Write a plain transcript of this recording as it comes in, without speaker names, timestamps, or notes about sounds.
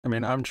I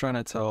mean, I'm trying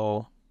to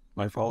tell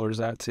my followers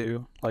that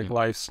too. Like, Yeah.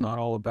 life's not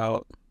all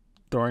about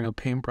throwing a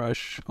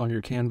paintbrush on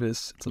your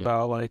canvas. It's Yeah.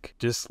 about like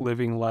just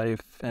living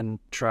life and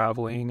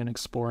traveling and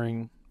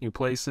exploring new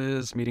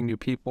places, meeting new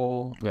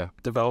people, Yeah.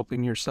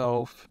 developing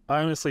yourself.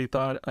 I honestly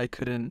thought I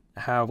couldn't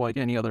have like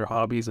any other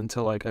hobbies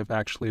until like I've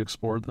actually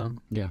explored them.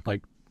 Yeah.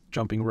 Like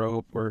jumping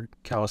rope or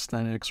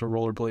calisthenics or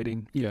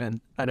rollerblading.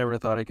 Even I never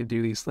thought I could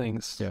do these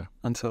things Yeah.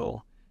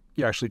 until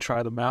you actually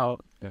try them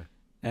out. Yeah.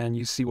 And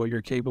you see what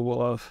you're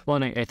capable of.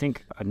 Well, and I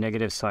think a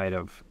negative side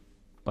of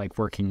like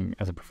working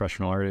as a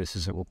professional artist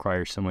is it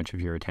requires so much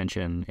of your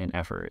attention and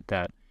effort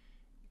that,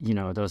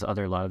 those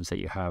other loves that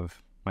you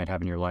might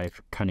have in your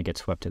life kind of get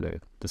swept to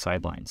the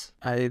sidelines.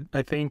 I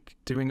think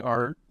doing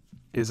art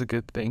is a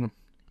good thing,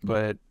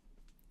 but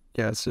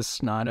yeah, it's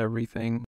just not everything.